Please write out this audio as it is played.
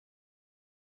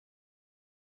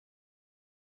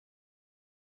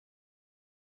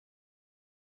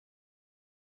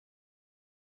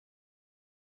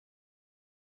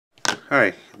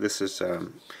Hi, this is a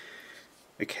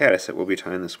caddis that we'll be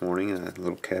tying this morning, a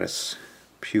little caddis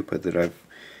pupa that I've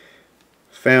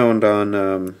found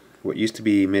on what used to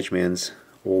be Midgeman's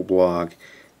old blog,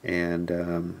 and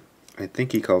I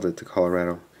think he called it the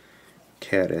Colorado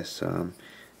Caddis.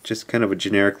 Just kind of a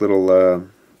generic little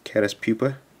caddis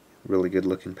pupa, really good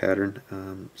looking pattern.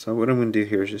 So what I'm going to do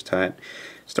here is just tie it.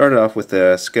 Started off with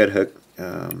a scud hook,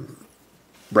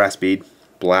 brass bead,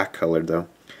 black colored though.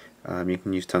 You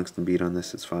can use tungsten bead on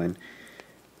this, it's fine.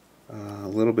 A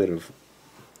little bit of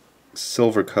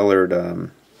silver colored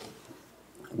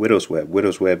widow's web.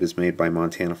 Widow's web is made by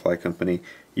Montana Fly Company.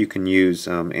 You can use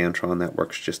Antron, that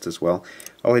works just as well.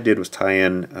 All I did was tie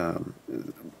in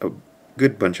a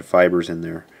good bunch of fibers in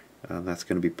there. That's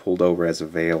going to be pulled over as a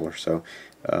veil or so.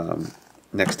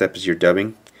 Next step is your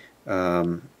dubbing.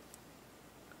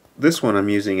 This one I'm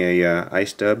using a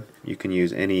ice dub. You can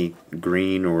use any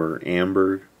green or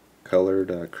amber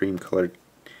colored, cream colored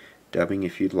dubbing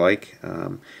if you'd like.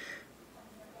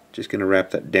 Just going to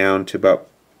wrap that down to about,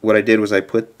 what I did was I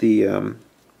put the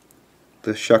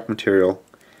shuck material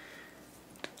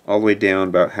all the way down,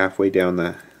 about halfway down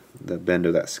the bend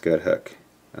of that scud hook.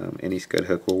 Any scud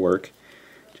hook will work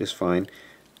just fine.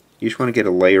 You just want to get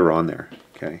a layer on there,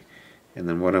 okay? And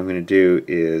then what I'm going to do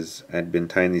is, I'd been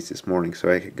tying these this morning,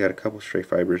 so I got a couple stray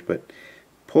fibers, but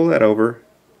pull that over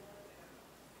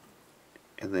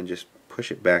and then just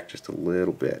push it back just a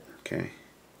little bit, okay?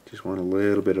 Just want a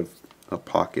little bit of a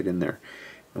pocket in there.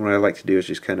 And what I like to do is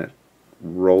just kind of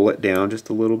roll it down just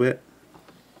a little bit,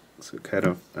 so it kind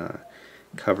of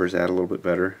covers that a little bit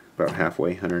better, about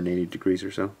halfway, 180 degrees or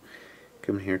so.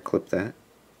 Come in here, clip that,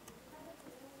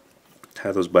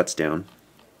 tie those butts down.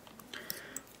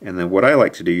 And then what I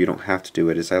like to do, you don't have to do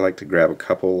it, is I like to grab a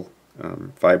couple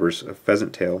fibers of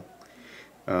pheasant tail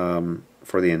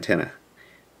for the antenna.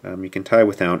 You can tie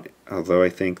without, although I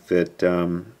think that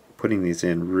putting these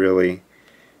in really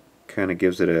kind of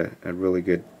gives it a really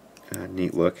good,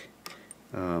 neat look.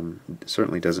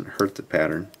 Certainly doesn't hurt the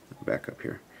pattern. Back up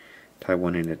here. Tie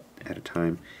one in at a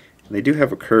time. And they do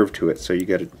have a curve to it, so you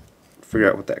got to figure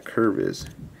out what that curve is.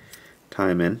 Tie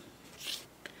them in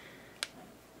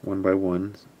one by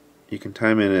one. You can tie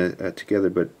them in together,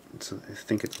 but I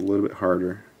think it's a little bit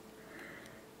harder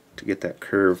to get that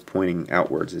curve pointing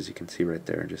outwards, as you can see right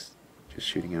there, just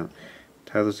shooting out.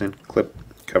 Tie those in, clip,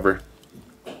 cover,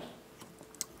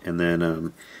 and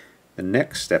then the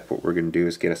next step, what we're going to do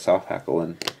is get a soft hackle.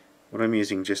 And what I'm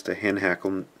using, just a hen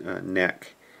hackle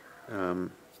neck.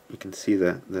 You can see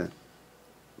the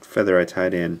feather I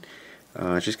tied in.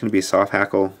 It's just going to be a soft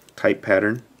hackle type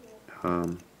pattern.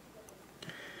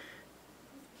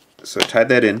 So I tied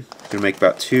that in. I'm going to make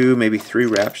about 2, maybe 3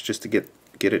 wraps just to get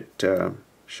it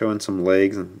showing some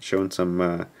legs and showing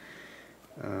some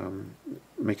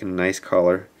making a nice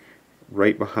collar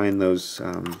right behind those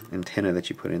antennae that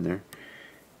you put in there.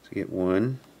 So get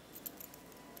 1,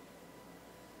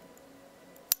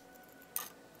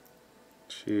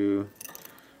 2,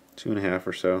 2.5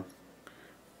 or so.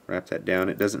 Wrap that down.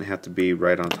 It doesn't have to be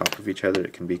right on top of each other.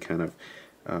 It can be kind of,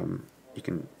 you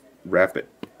can wrap it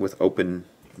with open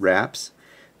wraps.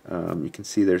 You can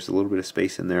see there's a little bit of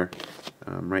space in there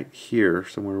right here,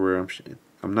 somewhere where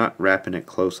I'm not wrapping it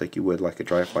close like you would like a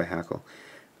dry fly hackle.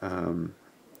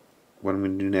 What I'm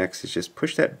going to do next is just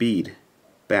push that bead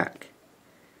back,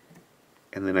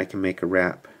 and then I can make a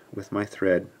wrap with my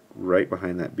thread right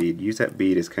behind that bead. Use that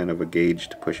bead as kind of a gauge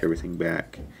to push everything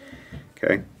back.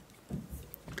 Okay.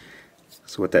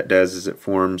 So what that does is it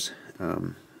forms,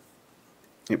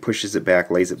 it pushes it back,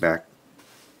 lays it back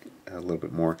a little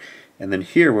bit more. And then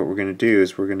here what we're going to do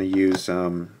is we're going to use,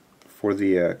 for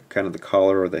the kind of the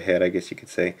collar or the head, I guess you could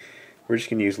say, we're just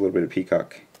going to use a little bit of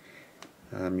peacock.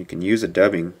 You can use a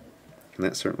dubbing, and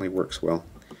that certainly works well.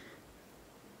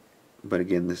 But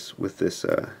again, with this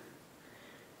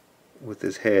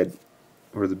head,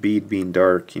 or the bead being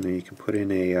dark, you know, you can put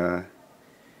in a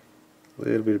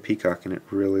little bit of peacock and it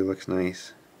really looks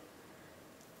nice.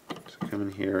 So come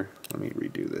in here, let me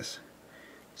redo this.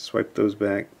 Swipe those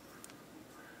back,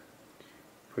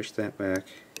 push that back,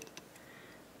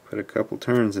 put a couple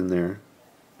turns in there,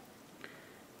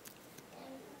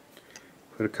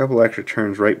 put a couple extra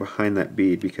turns right behind that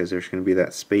bead, because there's going to be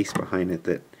that space behind it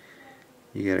that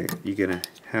you're gonna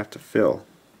have to fill.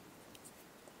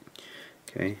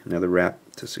 Okay, another wrap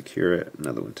to secure it,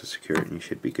 another one to secure it, and you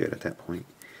should be good at that point.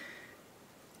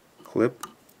 Clip,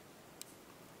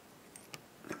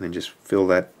 and then just fill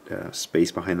that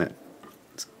space behind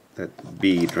that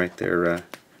bead right there.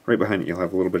 Right behind it, you'll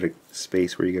have a little bit of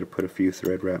space where you got to put a few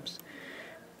thread wraps.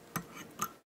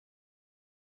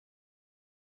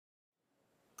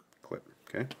 Clip.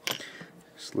 Okay.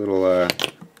 This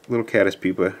little caddis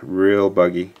pupa, real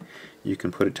buggy. You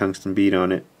can put a tungsten bead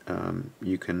on it.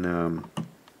 You can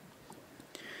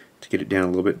to get it down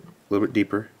a little bit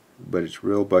deeper, but it's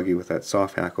real buggy with that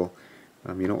soft hackle.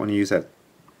 You don't want to use that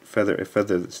a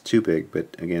feather that's too big,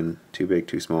 but again, too big,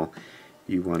 too small.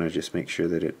 You want to just make sure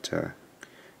that it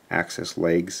acts as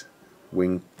legs,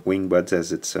 wing buds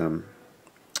as it's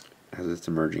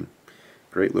emerging.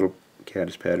 Great little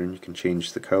caddis pattern. You can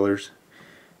change the colors,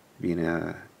 being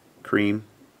a cream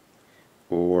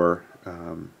or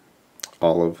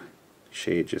olive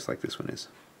shade, just like this one is.